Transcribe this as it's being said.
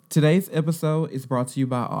Today's episode is brought to you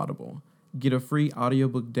by Audible. Get a free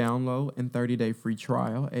audiobook download and 30-day free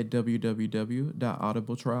trial at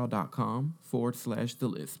www.audibletrial.com/The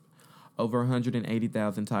Lisp. Over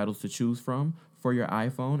 180,000 titles to choose from for your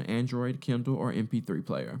iPhone, Android, Kindle, or MP3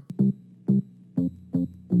 player.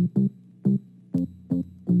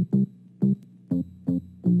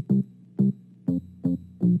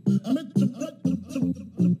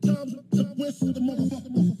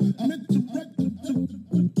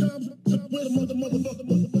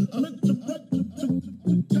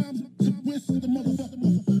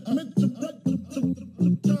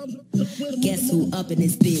 Guess who up in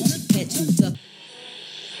this bitch? Catch you up.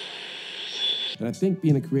 And I think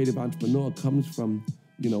being a creative entrepreneur comes from,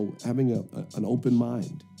 having an open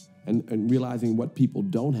mind and realizing what people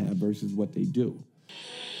don't have versus what they do.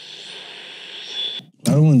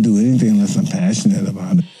 I don't want to do anything unless I'm passionate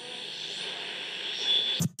about it.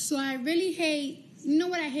 So I really hate, you know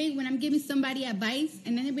what I hate? When I'm giving somebody advice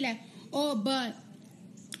and then they be like, oh, but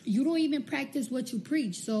you don't even practice what you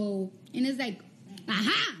preach. So, and it's like,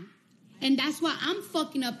 aha. And that's why I'm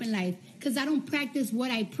fucking up in life, because I don't practice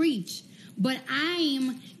what I preach. But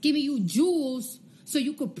I'm giving you jewels so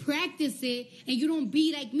you could practice it and you don't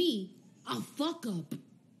be like me, a fuck up.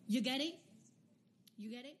 You get it?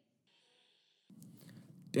 You get it?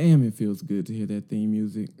 Damn, it feels good to hear that theme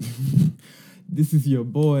music. This is your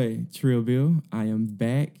boy, Trill Bill. I am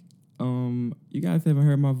back. You guys haven't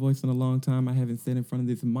heard my voice in a long time. I haven't sat in front of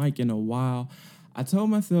this mic in a while. I told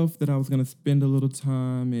myself that I was going to spend a little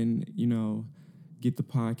time and, get the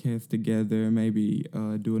podcast together, maybe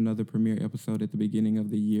do another premiere episode at the beginning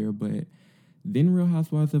of the year. But then Real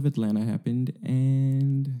Housewives of Atlanta happened,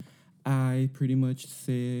 and I pretty much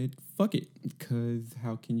said, fuck it, because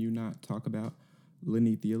how can you not talk about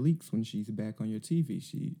Lanithia Leaks when she's back on your TV?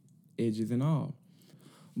 She edges and all.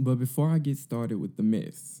 But before I get started with the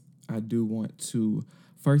mess, I do want to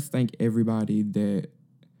first thank everybody that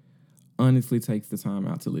honestly takes the time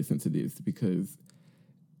out to listen to this, because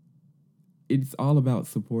it's all about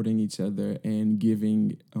supporting each other and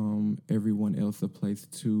giving everyone else a place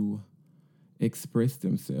to express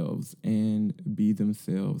themselves and be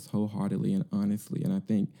themselves wholeheartedly and honestly. And I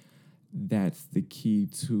think that's the key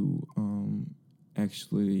to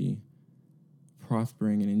actually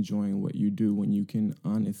prospering and enjoying what you do, when you can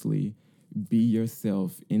honestly be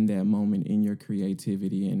yourself in that moment, in your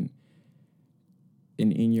creativity and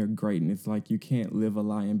in your greatness. Like, you can't live a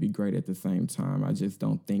lie and be great at the same time. I just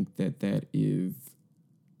don't think that is,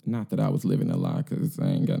 not that I was living a lie, because I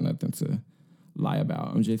ain't got nothing to lie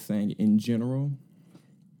about. I'm just saying, in general,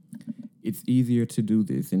 it's easier to do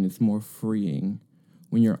this and it's more freeing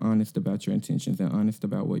when you're honest about your intentions and honest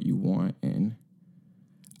about what you want. And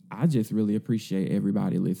I just really appreciate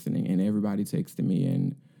everybody listening and everybody texting me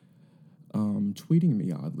and tweeting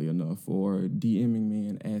me, oddly enough, or DMing me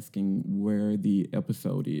and asking where the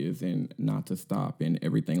episode is and not to stop and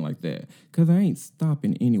everything like that, because I ain't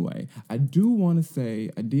stopping anyway. I do want to say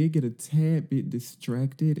I did get a tad bit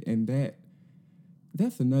distracted, and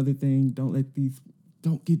that's another thing. Don't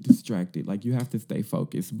get distracted. Like, you have to stay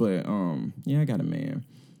focused. But I got a man.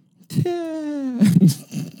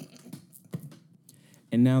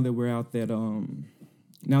 And now that we're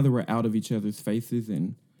out of each other's faces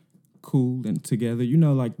and cool and together,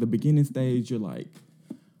 like the beginning stage, you're like,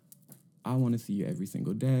 I want to see you every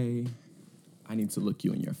single day. I need to look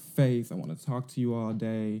you in your face. I want to talk to you all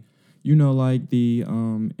day. Like the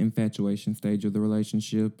infatuation stage of the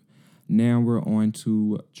relationship. Now we're on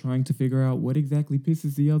to trying to figure out what exactly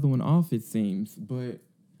pisses the other one off, it seems. But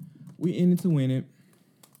we in it to win it.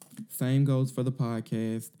 Same goes for the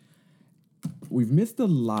podcast. We've missed a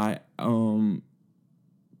lot,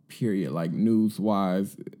 period, like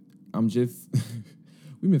news-wise. We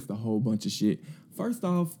missed a whole bunch of shit. First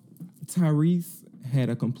off, Tyrese had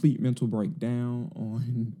a complete mental breakdown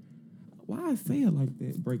on, why I say it like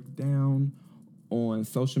that, breakdown on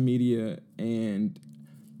social media. And,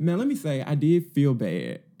 man, let me say, I did feel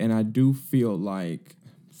bad, and I do feel like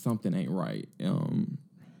something ain't right. I don't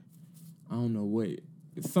know what.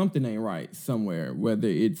 Something ain't right somewhere, whether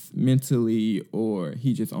it's mentally or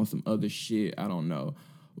he just on some other shit, I don't know.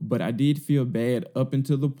 But I did feel bad up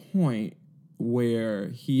until the point where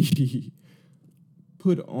he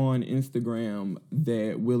put on Instagram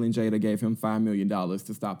that Will and Jada gave him $5 million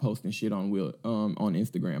to stop posting shit on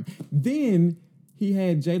Instagram. Then he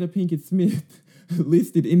had Jada Pinkett Smith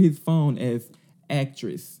listed in his phone as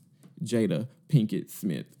actress Jada Pinkett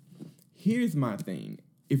Smith. Here's my thing.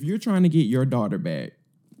 If you're trying to get your daughter back,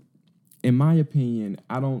 in my opinion,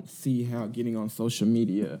 I don't see how getting on social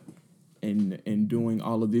media and doing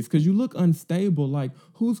all of this, because you look unstable. Like,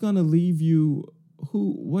 who's gonna leave you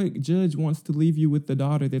what judge wants to leave you with the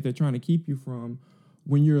daughter that they're trying to keep you from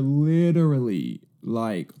when you're literally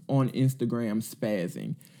like on Instagram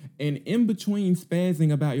spazzing? And in between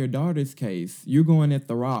spazzing about your daughter's case, you're going at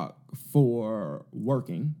The Rock for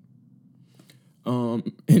working.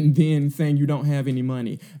 And then saying you don't have any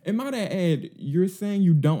money. And might I add, you're saying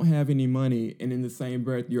you don't have any money, and in the same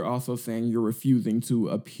breath, you're also saying you're refusing to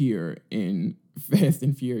appear in Fast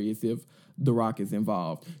and Furious if The Rock is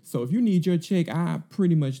involved. So if you need your check, I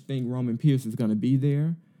pretty much think Roman Pierce is going to be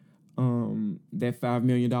there. That $5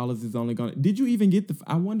 million is only going to... Did you even get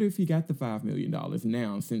I wonder if he got the $5 million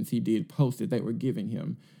now, since he did post that they were giving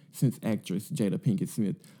him, since actress Jada Pinkett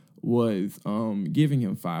Smith was giving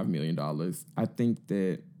him $5 million. I think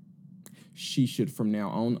that she should from now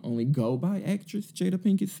on only go by actress Jada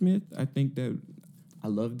Pinkett Smith. I think that I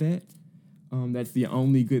love that. That's the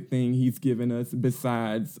only good thing he's given us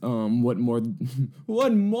besides what more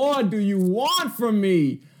do you want from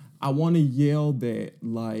me? I want to yell that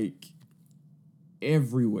like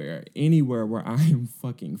everywhere, anywhere where I am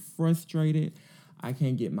fucking frustrated. I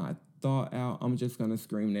can't get my thought out. I'm just going to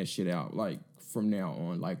scream that shit out like from now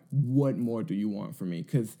on. Like, what more do you want from me?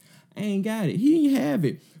 Because I ain't got it. He ain't have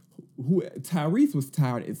it. Tyrese was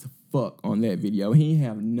tired as fuck on that video. He ain't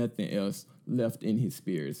have nothing else left in his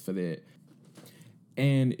spirits for that.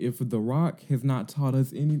 And if The Rock has not taught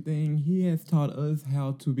us anything, he has taught us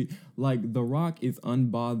how to be... Like, The Rock is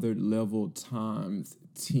unbothered level times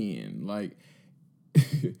 10. Like,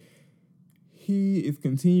 he is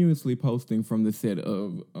continuously posting from the set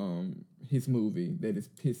of his movie that is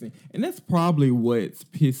pissing. And that's probably what's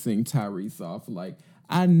pissing Tyrese off. Like,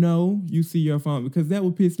 I know you see your phone, because that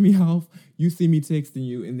would piss me off. You see me texting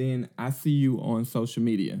you, and then I see you on social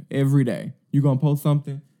media every day. You gonna post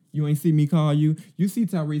something? You ain't see me call you. You see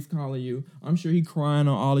Tyrese calling you. I'm sure he crying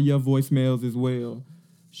on all of your voicemails as well.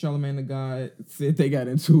 Charlamagne the God said they got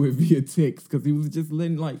into it via text because he was just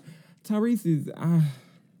letting, like, Tyrese is, I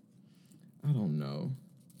don't know.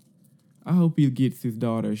 I hope he gets his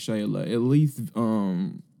daughter, Shayla, at least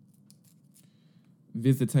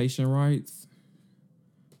visitation rights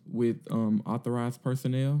with authorized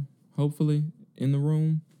personnel, hopefully, in the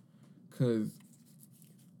room. Because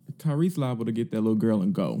Tyrese liable to get that little girl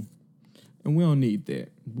and go. And we don't need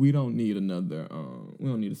that. We don't need another, we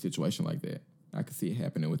don't need a situation like that. I can see it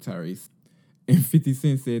happening with Tyrese. And 50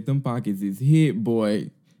 Cent said, them pockets is hit,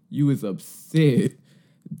 boy. You was upset.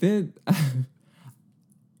 That,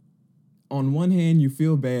 on one hand, you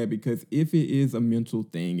feel bad because if it is a mental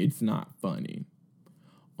thing, it's not funny.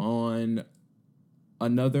 On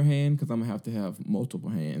another hand, because I'm going to have multiple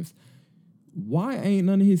hands, why ain't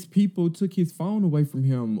none of his people took his phone away from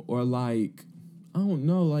him? Or like, I don't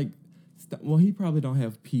know, like, well, he probably don't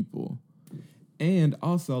have people. And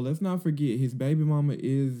also, let's not forget, his baby mama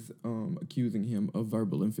is accusing him of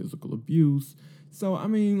verbal and physical abuse. So, I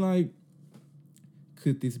mean, like,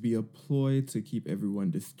 could this be a ploy to keep everyone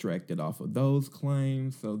distracted off of those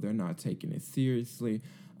claims so they're not taking it seriously?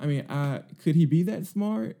 I mean, could he be that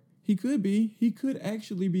smart? He could be. He could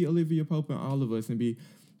actually be Olivia Pope and all of us and be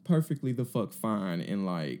perfectly the fuck fine and,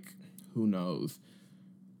 like, who knows?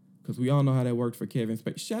 Because we all know how that worked for Kevin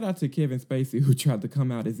Spacey. Shout out to Kevin Spacey, who tried to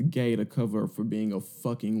come out as gay to cover for being a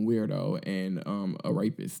fucking weirdo and a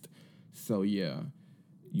rapist. So, yeah.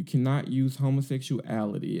 You cannot use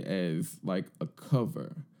homosexuality as, like, a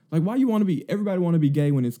cover. Like, why you want to be... Everybody want to be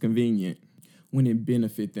gay when it's convenient, when it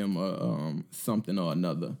benefit them something or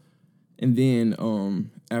another. And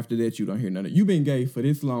then, after that, you don't hear nothing. You've been gay for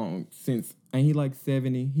this long since... Ain't he like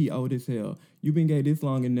 70? He old as hell. You've been gay this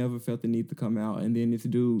long and never felt the need to come out. And then this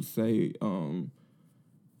dude say,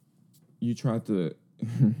 you tried to...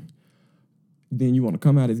 then you want to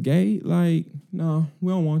come out as gay? Like, no,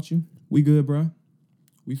 we don't want you. We good, bruh.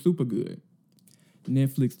 We super good.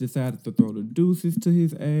 Netflix decided to throw the deuces to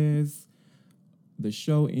his ass. The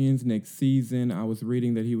show ends next season. I was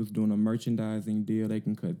reading that he was doing a merchandising deal. They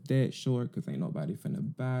can cut that short because ain't nobody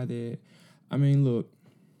finna buy that. I mean, look.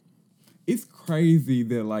 It's crazy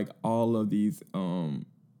that, like, all of these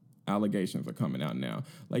allegations are coming out now.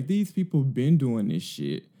 Like, these people been doing this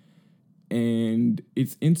shit. And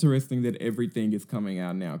it's interesting that everything is coming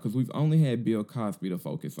out now because we've only had Bill Cosby to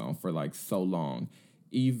focus on for, like, so long.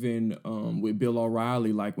 Even with Bill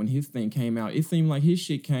O'Reilly, like, when his thing came out, it seemed like his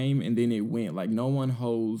shit came and then it went. Like, no one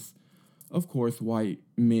holds, of course, white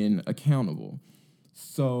men accountable.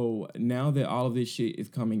 So now that all of this shit is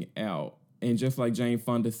coming out, and just like Jane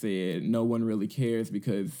Fonda said, no one really cares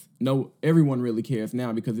everyone really cares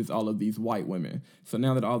now because it's all of these white women. So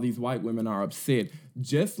now that all these white women are upset,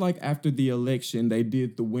 just like after the election, they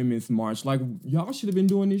did the Women's March. Like, y'all should have been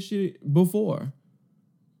doing this shit before.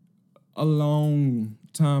 a long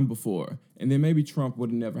time before. And then maybe Trump would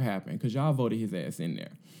have never happened because y'all voted his ass in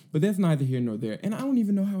there. But that's neither here nor there. And I don't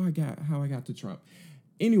even know how I got to Trump.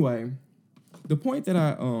 Anyway, the point that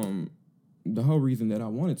the whole reason that I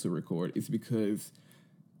wanted to record is because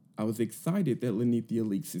I was excited that Lenithia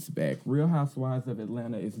Leaks is back. Real Housewives of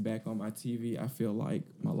Atlanta is back on my TV. I feel like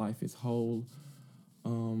my life is whole.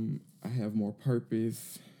 I have more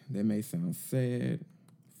purpose. That may sound sad.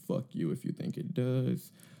 Fuck you if you think it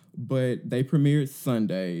does. But they premiered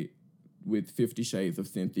Sunday with 50 Shades of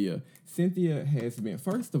Cynthia. Cynthia has been,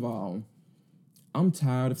 first of all, I'm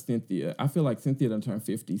tired of Cynthia. I feel like Cynthia done turned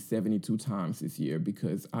 50 72 times this year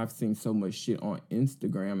because I've seen so much shit on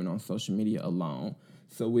Instagram and on social media alone.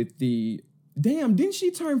 So with the, damn, didn't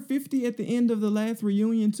she turn 50 at the end of the last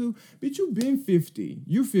reunion too? Bitch, you been 50.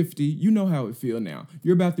 You're 50. You know how it feel now.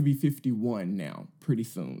 You're about to be 51 now pretty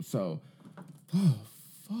soon. So, oh,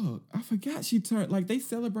 fuck. I forgot she turned, like they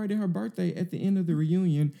celebrated her birthday at the end of the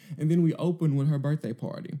reunion and then we opened with her birthday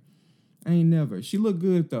party. I ain't never. She looked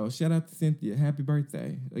good, though. Shout out to Cynthia. Happy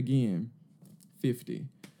birthday. Again, 50.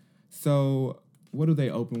 So, what do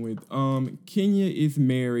they open with? Kenya is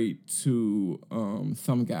married to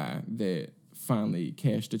some guy that finally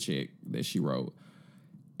cashed a check that she wrote.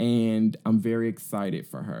 And I'm very excited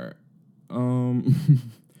for her.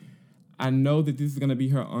 I know that this is going to be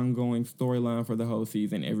her ongoing storyline for the whole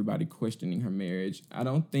season, everybody questioning her marriage. I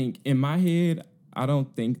don't think, in my head, I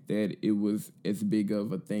don't think that it was as big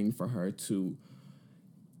of a thing for her to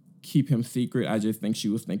keep him secret. I just think she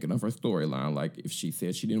was thinking of her storyline. Like, if she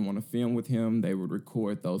said she didn't want to film with him, they would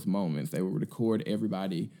record those moments. They would record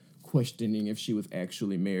everybody questioning if she was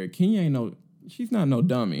actually married. Kenya she's not no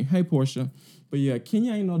dummy. Hey, Portia. But yeah,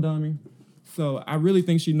 Kenya ain't no dummy. So I really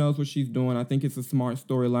think she knows what she's doing. I think it's a smart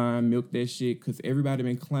storyline. Milk that shit, because everybody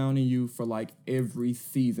been clowning you for like every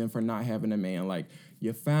season for not having a man. Like,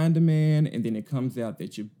 you find a man, and then it comes out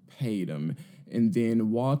that you paid him. And then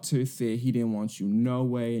Walter said he didn't want you no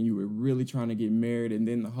way, and you were really trying to get married. And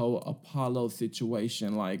then the whole Apollo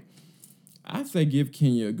situation. Like, I say give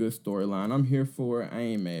Kenya a good storyline. I'm here for it. I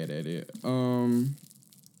ain't mad at it.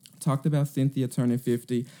 Talked about Cynthia turning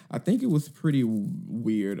 50. I think it was pretty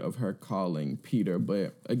weird of her calling Peter,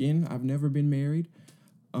 but again, I've never been married.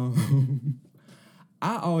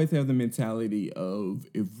 I always have the mentality of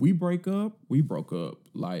if we break up, we broke up.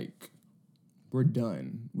 Like, we're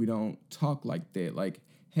done. We don't talk like that. Like,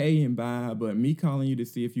 hey and bye. But me calling you to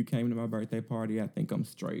see if you came to my birthday party, I think I'm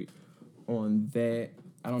straight on that.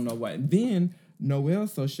 I don't know why. Then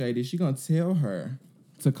Noelle's so shady. She gonna tell her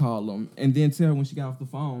to call him and then tell her when she got off the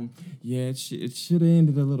phone, yeah, it should have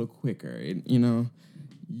ended a little quicker.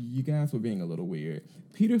 You guys were being a little weird.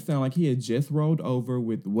 Peter sounded like he had just rolled over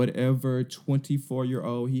with whatever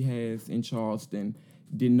 24-year-old he has in Charleston.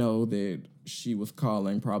 Didn't know that she was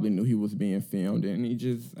calling, probably knew he was being filmed, and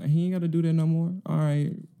he ain't got to do that no more. All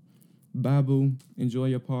right, bye, boo. Enjoy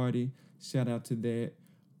your party. Shout out to that.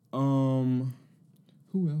 Who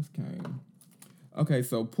else came? Okay,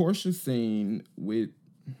 so Portia scene with,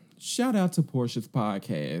 shout out to Portia's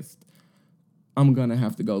podcast. I'm gonna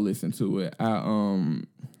have to go listen to it.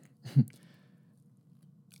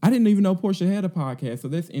 I didn't even know Portia had a podcast, so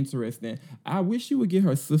that's interesting. I wish she would get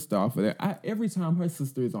her sister off of there. Every time her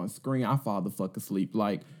sister is on screen, I fall the fuck asleep.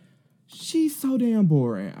 Like, she's so damn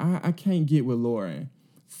boring. I can't get with Lauren.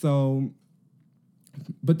 So,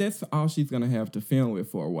 but that's all she's going to have to film with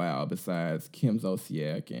for a while besides Kim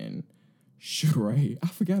Zolciak and Sheree. I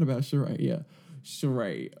forgot about Sheree. Yeah,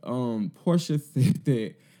 Sheree. Portia said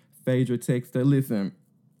that Phaedra texted her, listen,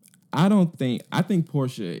 I think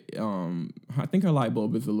Portia, I think her light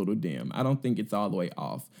bulb is a little dim. I don't think it's all the way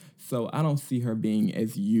off. So I don't see her being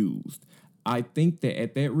as used. I think that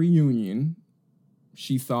at that reunion,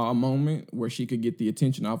 she saw a moment where she could get the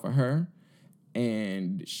attention off of her,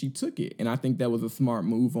 and she took it. And I think that was a smart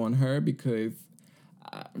move on her because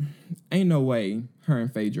ain't no way her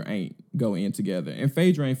and Phaedra ain't go in together. And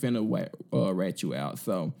Phaedra ain't finna rat you out.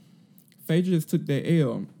 So Phaedra just took that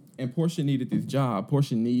L. And Portia needed this job.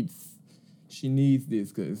 Portia needs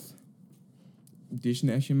this because Dish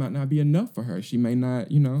Nation might not be enough for her. She may not,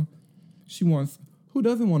 who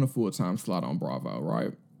doesn't want a full-time slot on Bravo,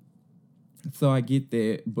 right? So I get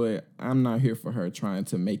that, but I'm not here for her trying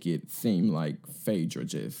to make it seem like Phaedra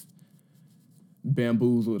just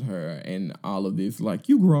bamboozled her and all of this. Like,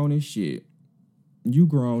 you grown as shit. You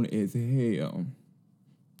grown as hell.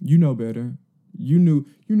 You know better. You knew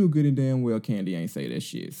good and damn well Candy ain't say that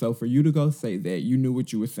shit. So for you to go say that, you knew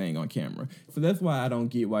what you were saying on camera. So that's why I don't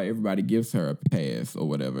get why everybody gives her a pass or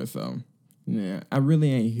whatever. So, yeah, I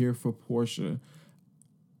really ain't here for Portia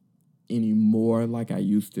anymore like I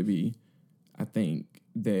used to be. I think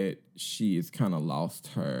that she has kind of lost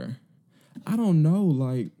her. I don't know,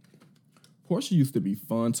 like, Portia used to be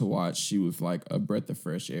fun to watch. She was like a breath of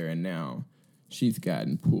fresh air, and now she's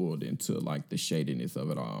gotten pulled into like the shadiness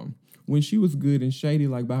of it all. When she was good and shady,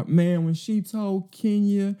 like, man, when she told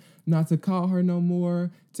Kenya not to call her no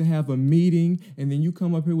more, to have a meeting, and then you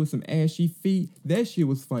come up here with some ashy feet, that shit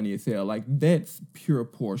was funny as hell. Like, that's pure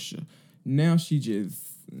Portia. Now she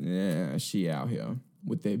out here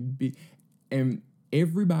with that big, and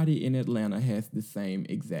everybody in Atlanta has the same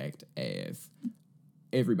exact ass.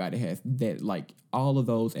 Everybody has that, like, all of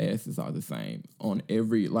those asses are the same on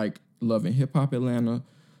every, like, Love and Hip Hop Atlanta,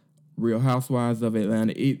 Real Housewives of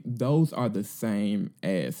Atlanta. Those are the same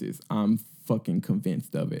asses. I'm fucking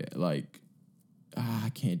convinced of it. Like,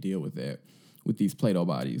 I can't deal with that, with these Play-Doh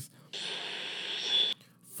bodies.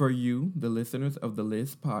 For you, the listeners of the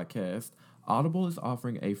List podcast, Audible is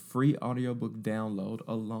offering a free audiobook download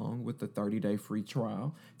along with the 30-day free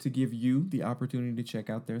trial to give you the opportunity to check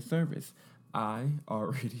out their service. I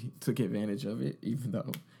already took advantage of it, even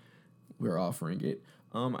though we're offering it.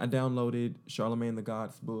 I downloaded Charlemagne the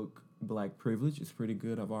God's book, Black Privilege. It's pretty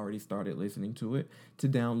good. I've already started listening to it. To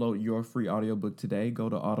download your free audiobook today, go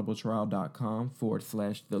to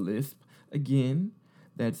audibletrial.com/the Lisp. Again,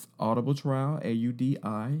 that's audibletrial,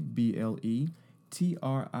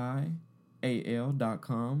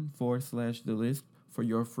 audibletrial.com/the Lisp for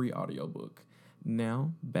your free audiobook.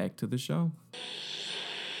 Now, back to the show.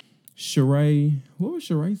 Sheree, what was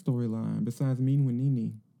Sheree's storyline besides meeting with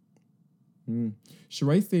Nene?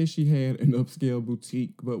 Sheree said she had an upscale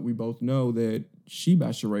boutique, but we both know that she by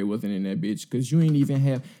Sheree wasn't in that bitch because you ain't even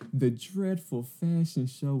have the dreadful fashion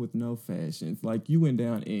show with no fashions. Like, you went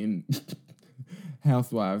down in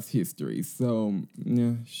Housewives history. So,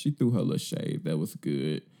 yeah, she threw her little shade. That was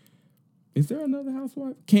good. Is there another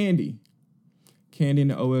housewife? Candy in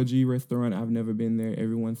the OLG restaurant. I've never been there.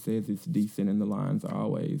 Everyone says it's decent and the lines are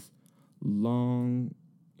always long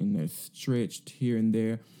and they're stretched here and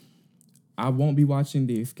there. I won't be watching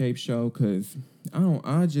the Escape show because I don't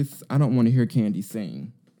want to hear Candy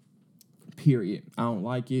sing. Period. I don't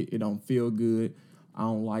like it. It don't feel good. I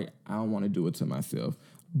don't want to do it to myself.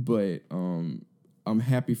 But I'm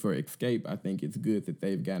happy for Escape. I think it's good that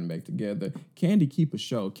they've gotten back together. Candy keep a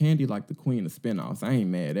show. Candy like the queen of spinoffs. I ain't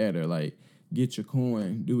mad at her. Like, get your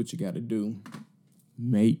coin. Do what you got to do.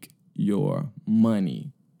 Make your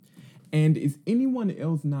money. And is anyone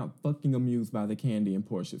else not fucking amused by the Candy and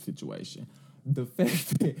Portia situation? The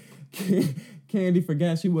fact that Candy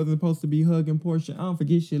forgot she wasn't supposed to be hugging Portia. I don't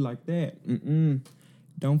forget shit like that. I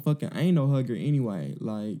ain't no hugger anyway.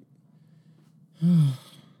 Like,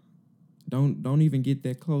 don't even get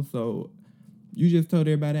that close. So you just told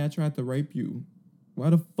everybody I tried to rape you. Why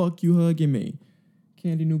the fuck you hugging me?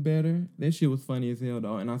 Candy knew better. That shit was funny as hell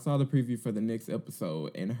though. And I saw the preview for the next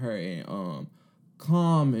episode, and her and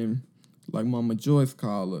Calm and, like Mama Joyce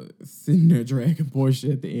called her, sitting there dragging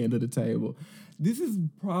Portia at the end of the table. This is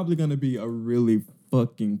probably going to be a really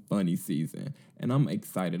fucking funny season. And I'm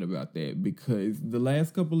excited about that because the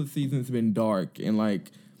last couple of seasons have been dark. And,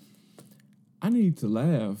 like, I need to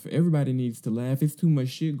laugh. Everybody needs to laugh. It's too much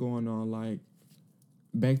shit going on. Like,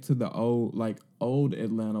 back to the old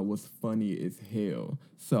Atlanta was funny as hell.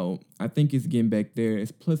 So I think it's getting back there.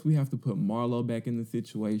 Plus, we have to put Marlo back in the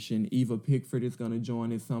situation. Eva Pickford is going to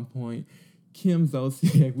join at some point. Kim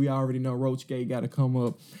Zolciak, we already know Roachgate got to come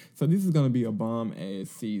up. So this is going to be a bomb-ass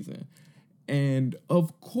season. And,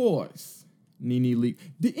 of course, Nene Leakes.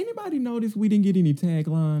 Did anybody notice we didn't get any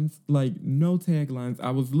taglines? Like, no taglines.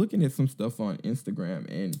 I was looking at some stuff on Instagram,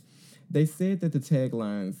 and they said that the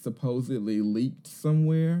taglines supposedly leaked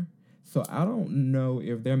somewhere. So I don't know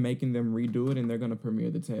if they're making them redo it and they're going to premiere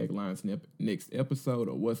the taglines next episode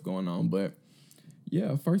or what's going on. But,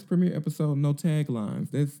 yeah, first premiere episode, no taglines.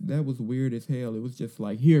 That was weird as hell. It was just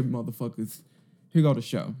like, here, motherfuckers, here go the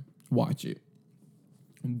show. Watch it.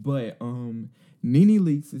 But Nene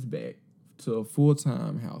Leakes is back to a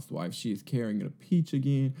full-time housewife. She is carrying a peach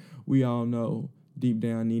again. We all know deep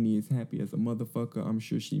down Nene is happy as a motherfucker. I'm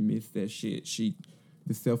sure she missed that shit. She,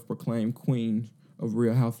 the self-proclaimed queen of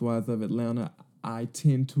Real Housewives of Atlanta. I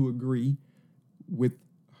tend to agree with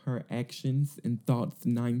her actions and thoughts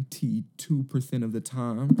 92% of the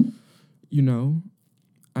time. You know,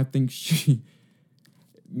 I think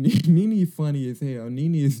Nene funny as hell.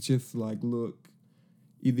 Nene is just like, look,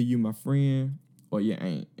 either you my friend or you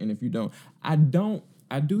ain't. And if you don't, I do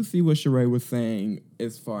see what Sheree was saying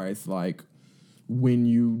as far as like, when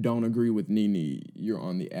you don't agree with Nene, you're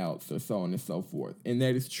on the outs or so on and so forth. And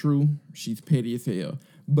that is true. She's petty as hell.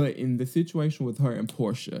 But in the situation with her and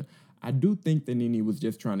Portia, I do think that Nene was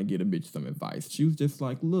just trying to get a bitch some advice. She was just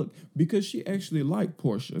like, look, because she actually liked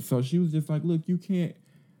Portia. So she was just like, look, you can't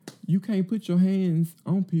put your hands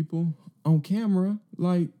on people on camera.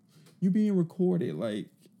 Like, you being recorded. Like,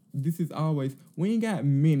 this is always, we ain't got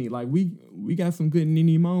many. Like, we got some good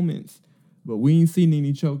Nene moments, but we ain't see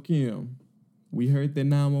Nene choke Kim. We heard that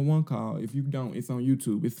 911 call. If you don't, it's on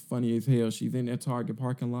YouTube. It's funny as hell. She's in that Target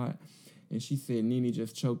parking lot, and she said Nene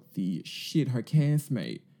just choked the shit her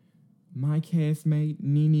castmate. My castmate,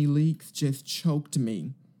 Nene Leakes, just choked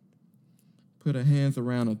me. Put her hands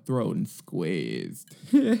around her throat and squeezed.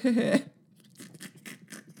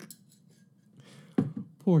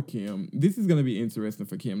 Poor Kim. This is going to be interesting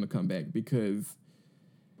for Kim to come back because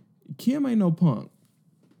Kim ain't no punk.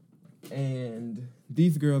 And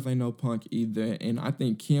these girls ain't no punk either. And I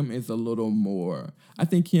think Kim is a little more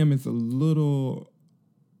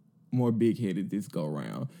big-headed this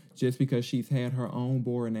go-round. Just because she's had her own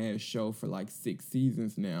boring-ass show for like 6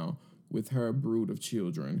 seasons now with her brood of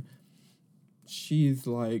children. She's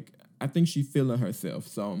like, I think she's feeling herself.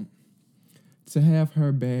 So to have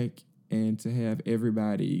her back and to have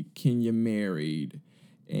everybody, Kenya married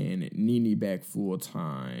and Nene back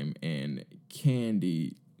full-time and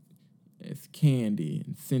Candy as Candy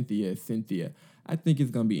and Cynthia as Cynthia, I think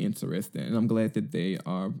it's going to be interesting. And I'm glad that they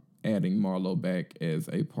are adding Marlo back as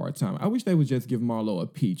a part-time. I wish they would just give Marlo a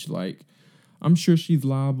peach. Like, I'm sure she's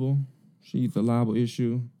liable. She's a liable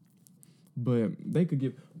issue. But they could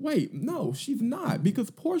give... Wait, no, she's not.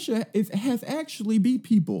 Because Portia has actually beat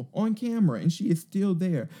people on camera, and she is still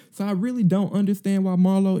there. So I really don't understand why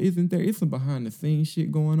Marlo isn't there. It's some behind-the-scenes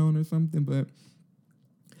shit going on or something, but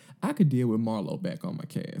I could deal with Marlo back on my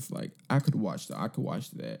cast. Like, I could watch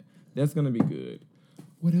that. That's going to be good.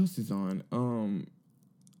 What else is on?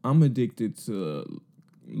 I'm addicted to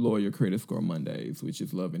Lawyer Credit Score Mondays, which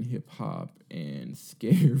is Love and Hip Hop and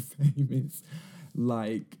Scared Famous.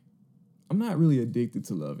 Like, I'm not really addicted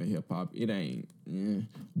to Love and Hip Hop. It ain't.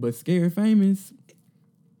 But Scared Famous,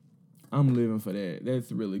 I'm living for that.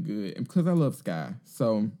 That's really good. And because I love Sky.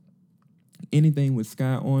 So anything with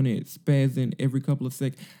Sky on it, spazzing every couple of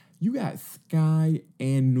seconds. You got Sky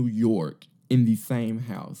and New York in the same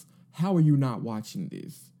house. How are you not watching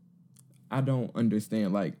this? I don't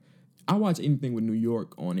understand. Like, I watch anything with New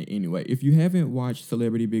York on it anyway. If you haven't watched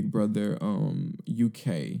Celebrity Big Brother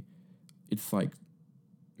UK, it's like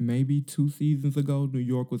maybe 2 seasons ago, New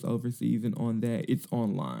York was overseas and on that. It's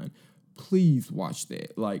online. Please watch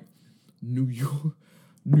that. Like, New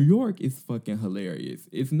York is fucking hilarious.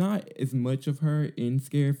 It's not as much of her in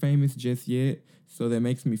Scared Famous just yet, so that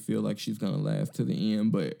makes me feel like she's gonna last to the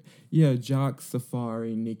end. But yeah, Jock,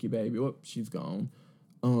 Safari, Nikki Baby, she's gone.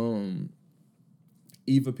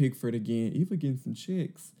 Eva Pickford again. Eva getting some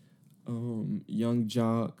chicks. Young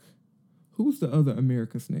Jock. Who's the other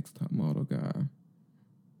America's Next Top Model guy?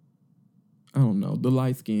 I don't know. The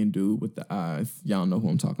light-skinned dude with the eyes. Y'all know who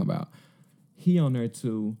I'm talking about. He on there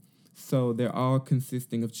too. So they're all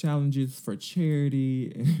consisting of challenges for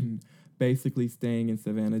charity and basically staying in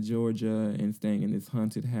Savannah, Georgia and staying in this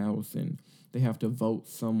haunted house, and they have to vote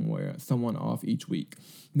someone off each week.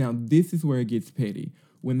 Now, this is where it gets petty.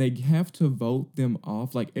 When they have to vote them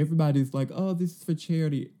off, like everybody's like, oh, this is for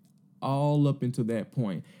charity, all up until that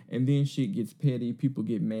point. And then shit gets petty, people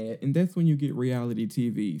get mad, and that's when you get reality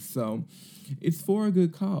TV. So it's for a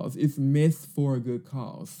good cause. It's mess for a good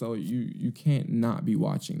cause. So you can't not be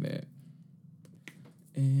watching that.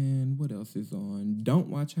 And what else is on? Don't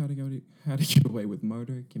watch How to Get Away with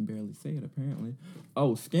Murder. Can barely say it, apparently.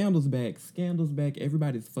 Oh, Scandal's back. Scandal's back.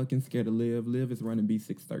 Everybody's fucking scared of Liv. Liv is running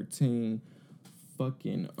B613.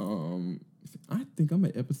 Fucking, I think I'm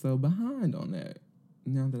an episode behind on that.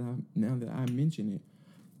 Now that I mention it.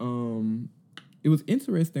 It was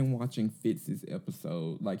interesting watching Fitz's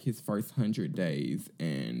episode, like his first 100 days,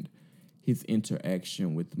 and his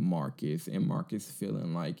interaction with Marcus, and Marcus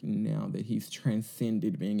feeling like now that he's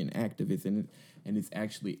transcended being an activist and is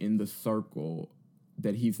actually in the circle,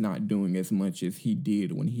 that he's not doing as much as he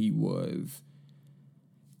did when he was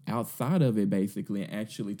outside of it, basically, and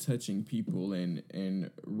actually touching people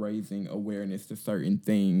and raising awareness to certain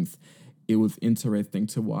things. It was interesting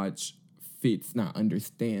to watch Fitz not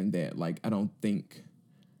understand that. Like, I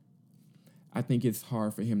think it's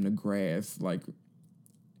hard for him to grasp, like,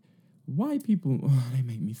 white people, they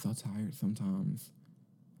make me so tired sometimes.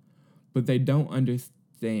 But they don't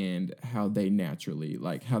understand how they naturally,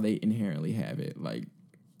 like, how they inherently have it, like,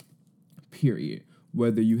 period.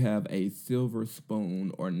 Whether you have a silver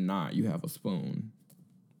spoon or not, you have a spoon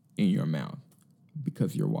in your mouth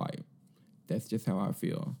because you're white. That's just how I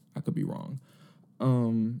feel. I could be wrong.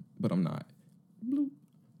 But I'm not. Bloop.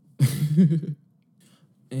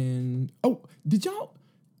 And did y'all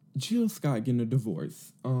Jill Scott getting a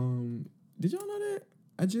divorce? Did y'all know that?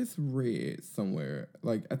 I just read somewhere.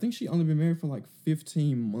 Like, I think she only been married for like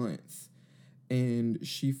 15 months. And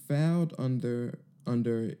she filed under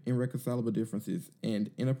irreconcilable differences and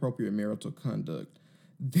inappropriate marital conduct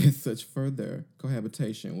that such further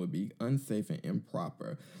cohabitation would be unsafe and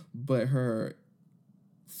improper. But her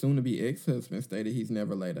soon-to-be ex-husband stated he's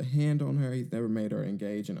never laid a hand on her, he's never made her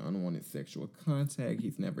engage in unwanted sexual contact,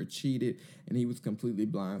 he's never cheated, and he was completely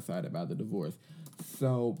blindsided by the divorce.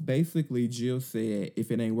 So basically, Jill said,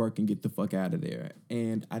 if it ain't working, get the fuck out of there.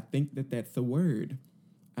 And I think that that's a word.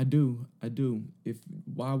 I do.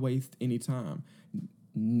 Why waste any time?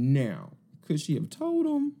 Now, could she have told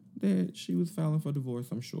him that she was filing for divorce?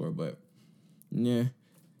 I'm sure, but yeah,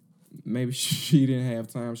 maybe she didn't have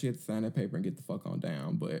time. She had to sign that paper and get the fuck on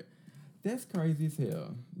down. But that's crazy as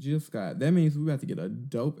hell. Jill Scott. That means we about to get a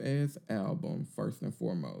dope ass album first and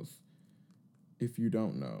foremost. If you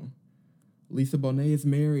don't know, Lisa Bonet is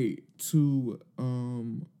married to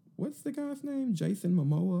what's the guy's name? Jason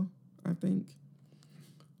Momoa, I think.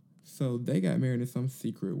 So they got married in some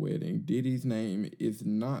secret wedding. Diddy's name is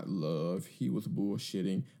not Love. He was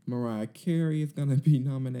bullshitting. Mariah Carey is going to be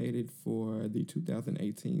nominated for the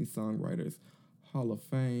 2018 Songwriters Hall of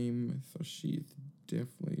Fame. So she's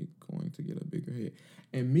definitely going to get a bigger hit.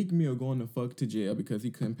 And Meek Mill going the fuck to jail because he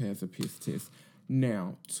couldn't pass a piss test.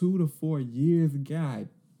 Now, 2 to 4 years, god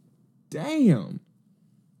damn.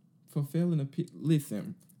 For failing a piss.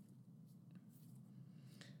 Listen.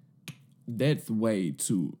 That's way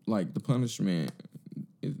too, like, the punishment,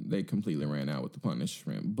 they completely ran out with the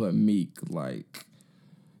punishment. But Meek, like,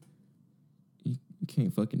 you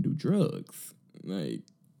can't fucking do drugs. Like,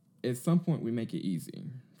 at some point, we make it easy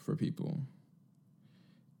for people.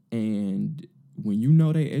 And when you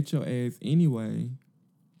know they at your ass anyway,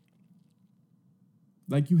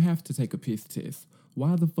 like, you have to take a piss test.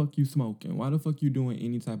 Why the fuck you smoking? Why the fuck you doing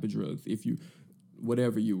any type of drugs if you,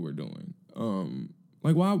 whatever you were doing?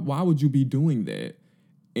 Like, why would you be doing that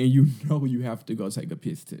and you know you have to go take a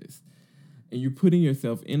piss test? And you're putting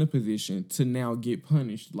yourself in a position to now get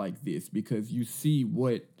punished like this because you see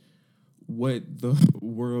what the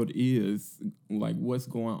world is, like, what's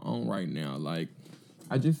going on right now. Like,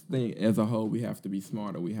 I just think as a whole we have to be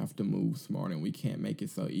smarter. We have to move smarter, and we can't make it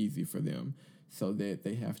so easy for them so that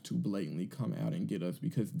they have to blatantly come out and get us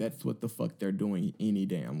because that's what the fuck they're doing any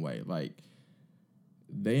damn way. Like,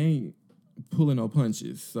 they ain't pulling no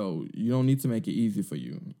punches, so you don't need to make it easy for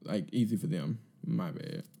you, like easy for them. My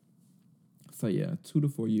bad. So yeah, 2 to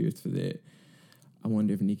 4 years for that. I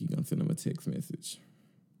wonder if Nicki gonna send him a text message.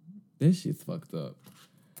 That shit's fucked up.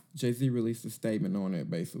 Jay-Z released a statement on it,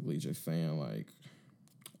 basically just saying like,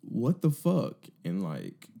 what the fuck, and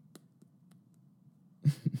like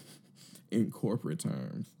in corporate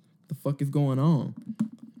terms, the fuck is going on?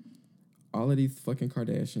 All of these fucking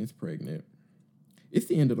Kardashians pregnant. It's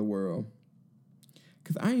the end of the world.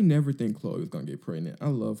 Cause I ain't never think Khloe was gonna get pregnant. I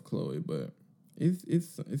love Khloe, but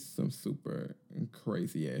it's some super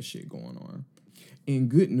crazy ass shit going on. In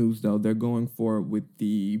good news though, they're going forward with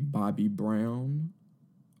the Bobby Brown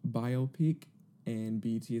biopic, and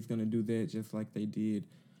BET is gonna do that just like they did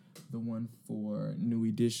the one for New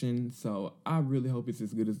Edition. So I really hope it's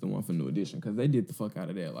as good as the one for New Edition, because they did the fuck out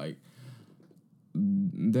of that. Like,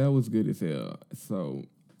 that was good as hell. So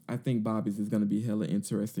I think Bobby's is going to be hella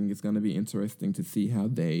interesting. It's going to be interesting to see how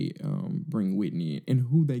they bring Whitney in and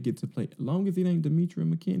who they get to play. As long as it ain't Demetria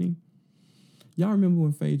McKinney. Y'all remember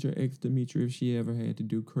when Phaedra asked Demetria if she ever had to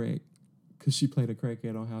do crack? Because she played a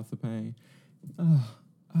crackhead on House of Pain. Oh,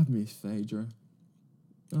 I miss Phaedra.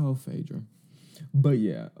 Oh, Phaedra. But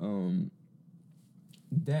yeah,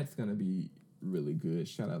 that's going to be really good.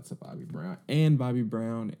 Shout out to Bobby Brown. And Bobby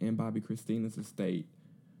Brown and Bobby Christina's estate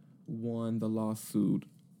won the lawsuit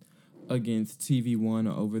against TV One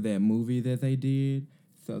over that movie that they did.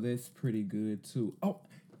 So that's pretty good too. Oh,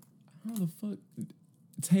 how the fuck?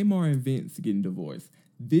 Tamar and Vince getting divorced.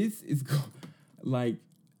 This is like,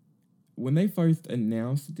 when they first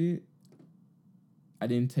announced it, I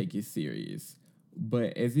didn't take it serious.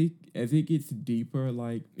 But as it gets deeper,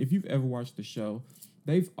 like, if you've ever watched the show,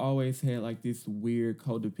 they've always had like this weird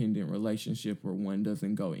codependent relationship where one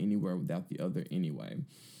doesn't go anywhere without the other anyway.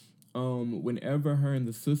 Whenever her and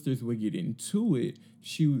the sisters would get into it,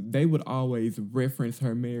 they would always reference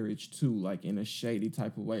her marriage too, like in a shady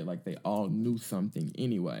type of way, like they all knew something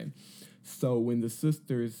anyway. So when the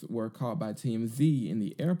sisters were caught by TMZ in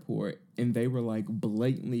the airport and they were like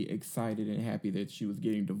blatantly excited and happy that she was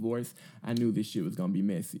getting divorced, I knew this shit was gonna be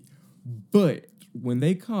messy. But when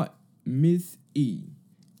they caught Miss E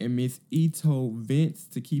And Miss E told Vince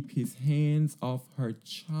to keep his hands off her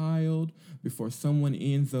child before someone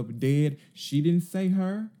ends up dead. She didn't say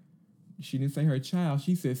her. She didn't say her child.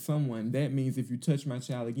 She said someone. That means if you touch my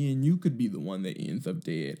child again, you could be the one that ends up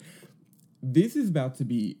dead. This is about to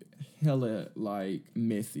be hella, like,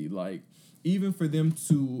 messy. Like, even for them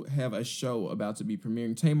to have a show about to be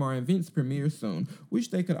premiering, Tamar and Vince premiere soon. Wish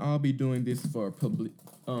they could all be doing this for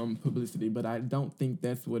publicity, but I don't think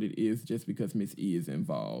that's what it is just because Miss E is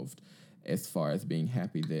involved as far as being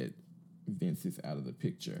happy that Vince is out of the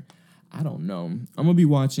picture. I don't know. I'm going to be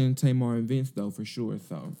watching Tamar and Vince, though, for sure,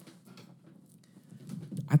 so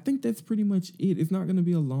I think that's pretty much it. It's not going to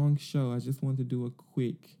be a long show. I just wanted to do a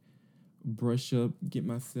quick brush up, get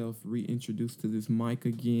myself reintroduced to this mic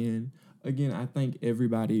again. Again, I thank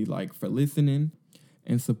everybody, like, for listening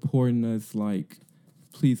and supporting us. Like,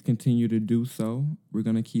 please continue to do so. We're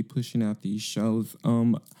going to keep pushing out these shows.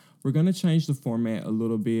 We're going to change the format a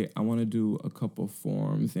little bit. I want to do a couple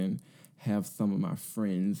forums and have some of my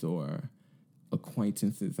friends or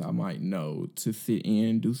acquaintances I might know to sit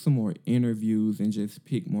in, do some more interviews, and just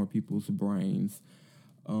pick more people's brains.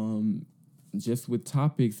 Just with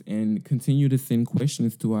topics, and continue to send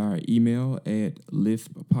questions to our email at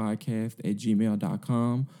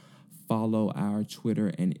lisppodcast@gmail.com. Follow our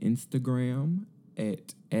Twitter and Instagram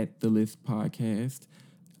at the Lisp Podcast.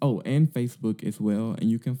 Oh, and Facebook as well.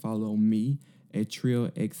 And you can follow me at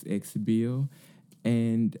TrillXXBill.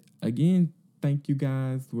 And again, thank you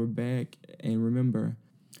guys. We're back. And remember,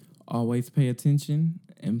 always pay attention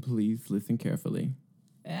and please listen carefully.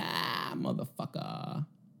 Motherfucker.